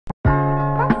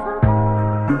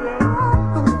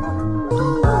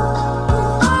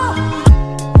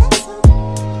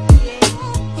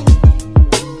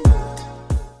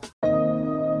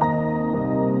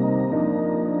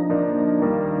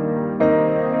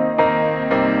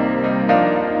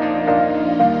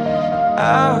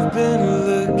I've been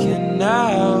looking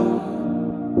out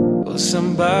for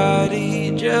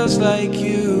somebody just like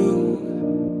you,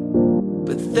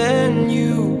 but then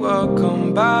you walk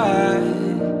on by,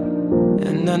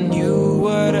 and I knew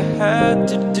what I had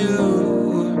to do.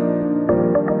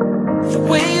 The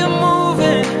way you're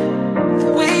moving, the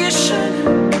way you're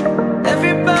shining,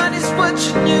 everybody's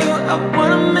watching you. I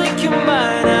wanna make you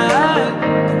mine.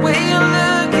 The way you're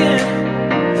looking,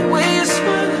 the way you're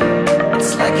smiling,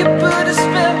 it's like you put a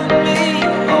spell on me.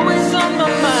 You're always on my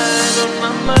mind, on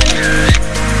my mind.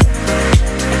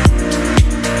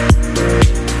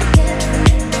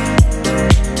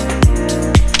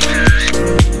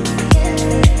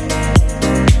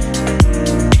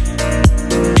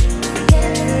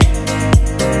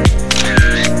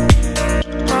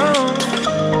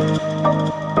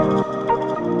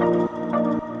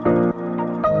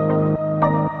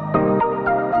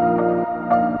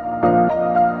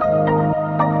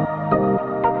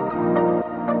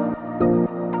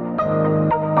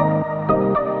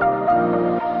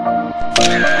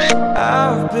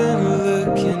 I've been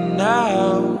looking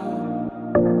out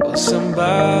for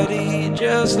somebody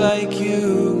just like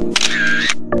you,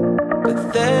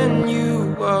 but then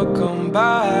you walk on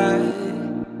by,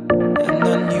 and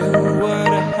I knew what I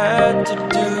had to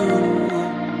do.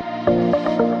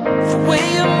 The way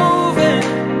you're moving,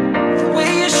 the way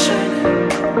you're shining,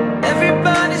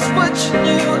 everybody's watching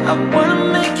you. I wanna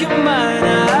make you mine.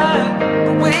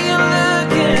 The way you're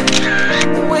looking,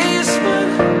 the way you're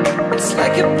smiling, it's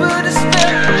like you put a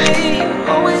spell on me. You're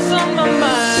always on my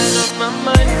mind, on my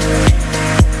mind.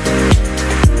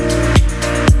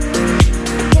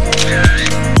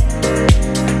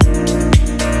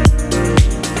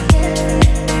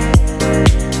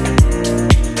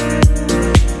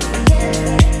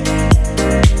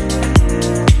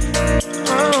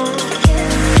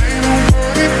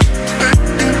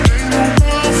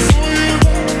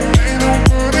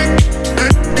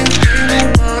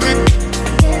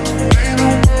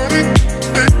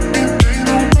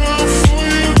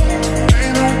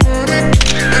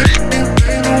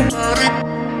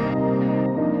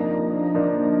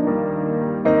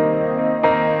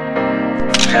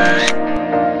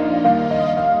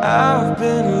 I've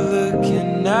been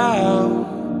looking out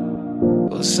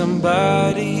for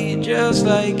somebody just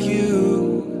like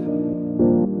you,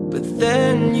 but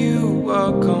then you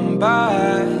walk on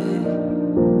by,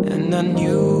 and I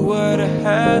knew what I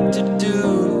had to do.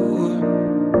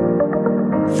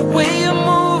 The way you're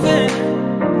moving,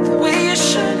 the way you're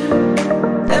shining,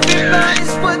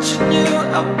 everybody's watching you.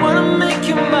 I wanna make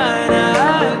you mine.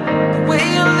 The way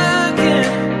you're looking,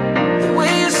 the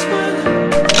way you're smiling,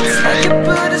 it's like you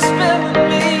put a spell on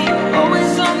me. You're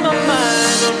always on my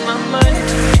mind, on my mind.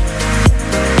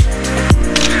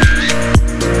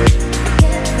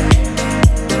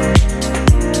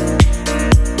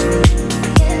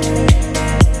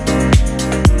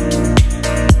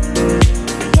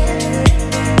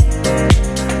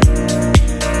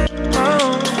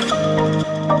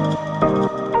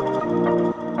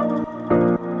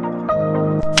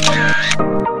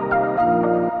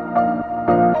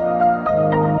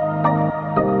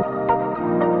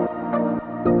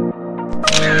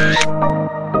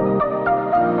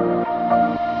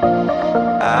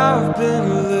 I've been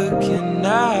looking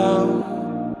out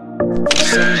for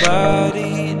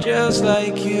somebody just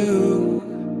like you,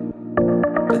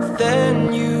 but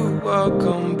then you walk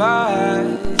on by,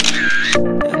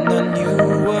 and I knew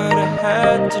what I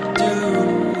had to do.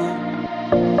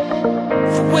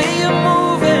 The way you're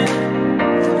moving,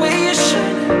 the way you're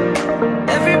shining,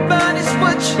 everybody's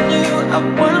watching you. I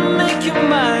wanna make you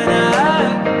mine.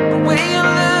 The way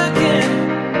you're looking,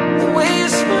 the way you're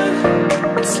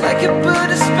smiling, it's like you put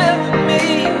a spell on me.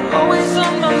 You're always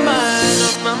on my mind,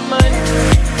 on my mind.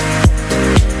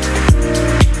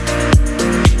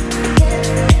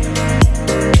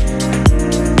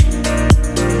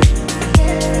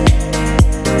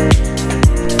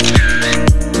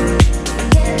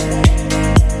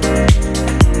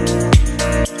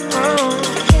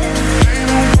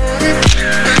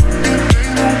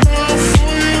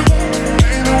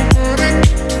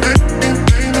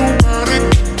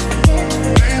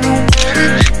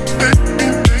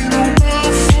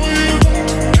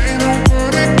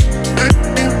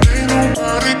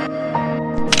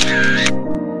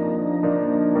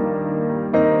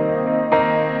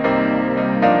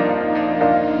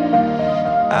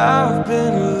 I've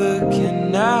been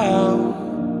looking out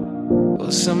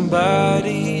for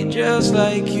somebody just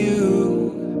like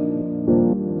you,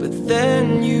 but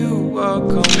then you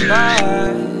walk on by,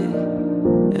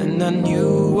 and I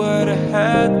knew what I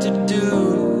had to do.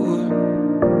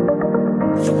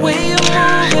 The way you're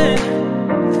moving,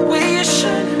 the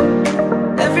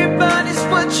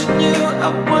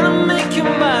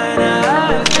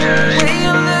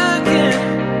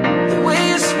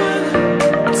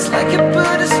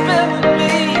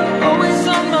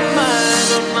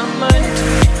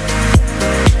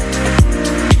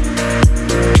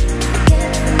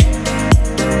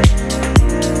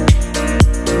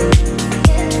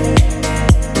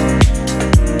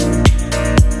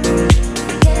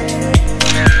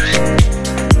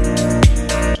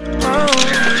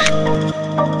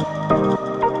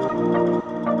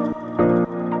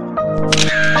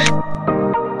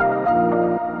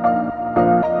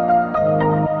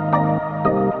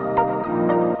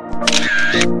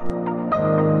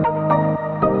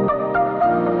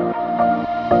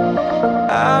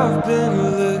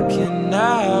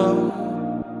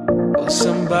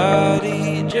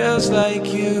just like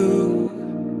you.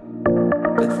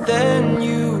 But then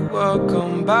you walk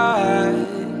on by,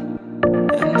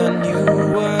 and I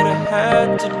knew what I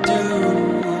had to do.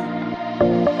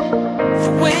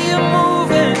 The way you're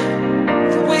moving,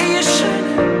 the way you're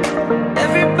shining,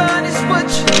 everybody's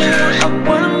watching you. I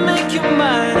wanna make you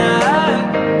mine.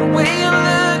 The way you're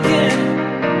looking,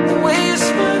 the way you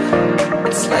smile,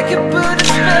 it's like you put a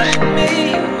spell on me.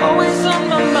 You're always on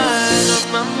my mind, on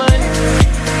my mind.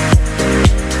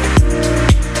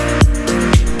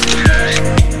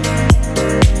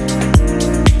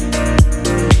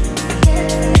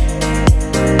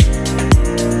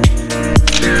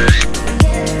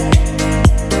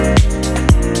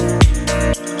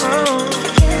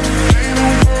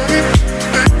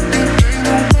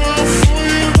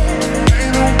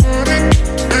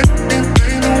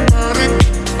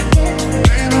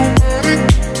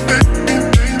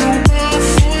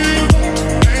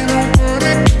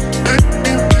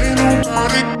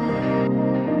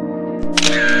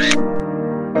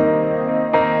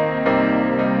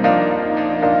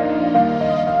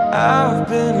 I've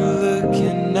been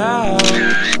looking out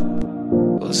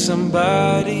for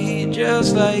somebody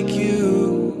just like you,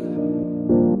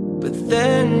 but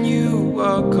then you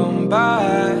walk on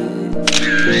by,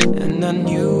 and I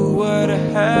knew what I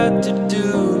had to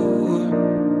do.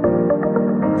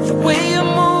 The way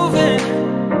you're moving,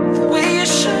 the way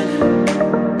you're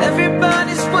shining,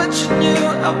 everybody's watching you.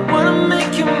 I wanna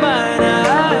make you mine.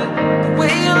 The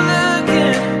way you're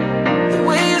looking, the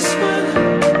way you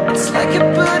smile, it's like you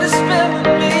put a spell on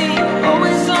me. You're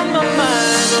always on my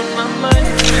mind, on my mind.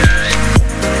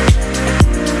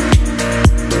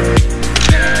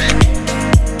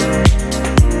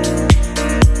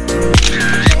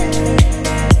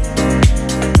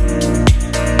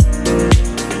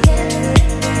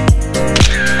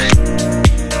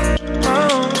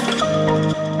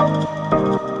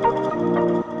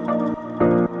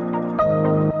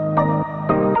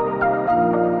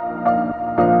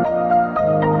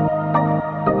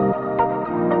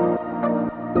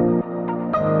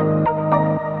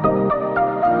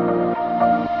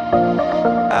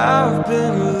 I've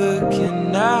been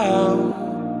looking out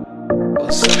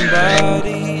for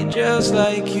somebody just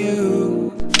like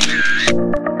you,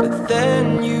 but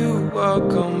then you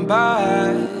walk on by,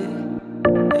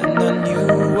 and I knew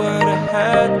what I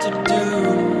had to do.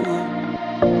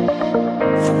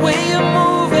 The way you're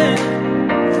moving,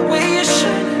 the way you're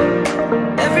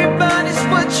shining, everybody's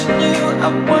watching you. I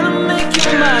wanna make you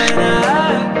mine.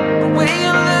 The way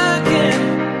you're looking,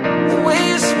 the way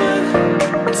you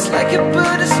smile, it's like you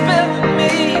put a spell on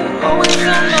me. You're always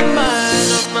on my mind,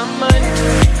 on my mind.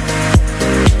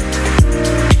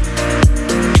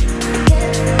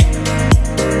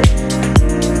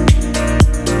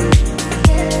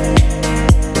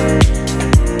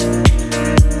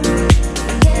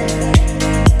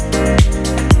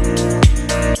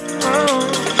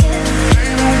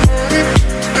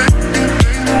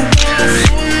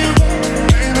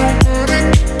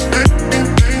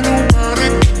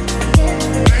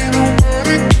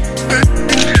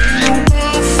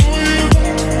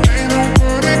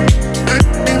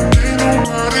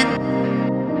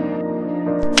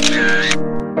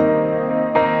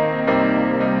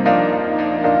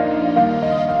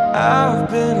 I've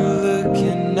been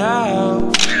looking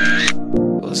out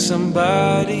for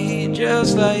somebody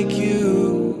just like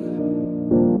you,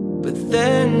 but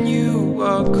then you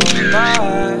walk on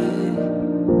by,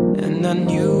 and I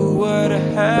knew what I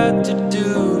had to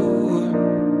do.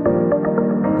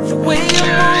 The way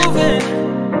you're moving,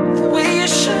 the way you're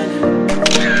shining,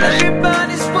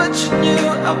 everybody's watching you.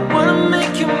 I wanna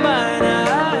make you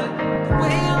mine.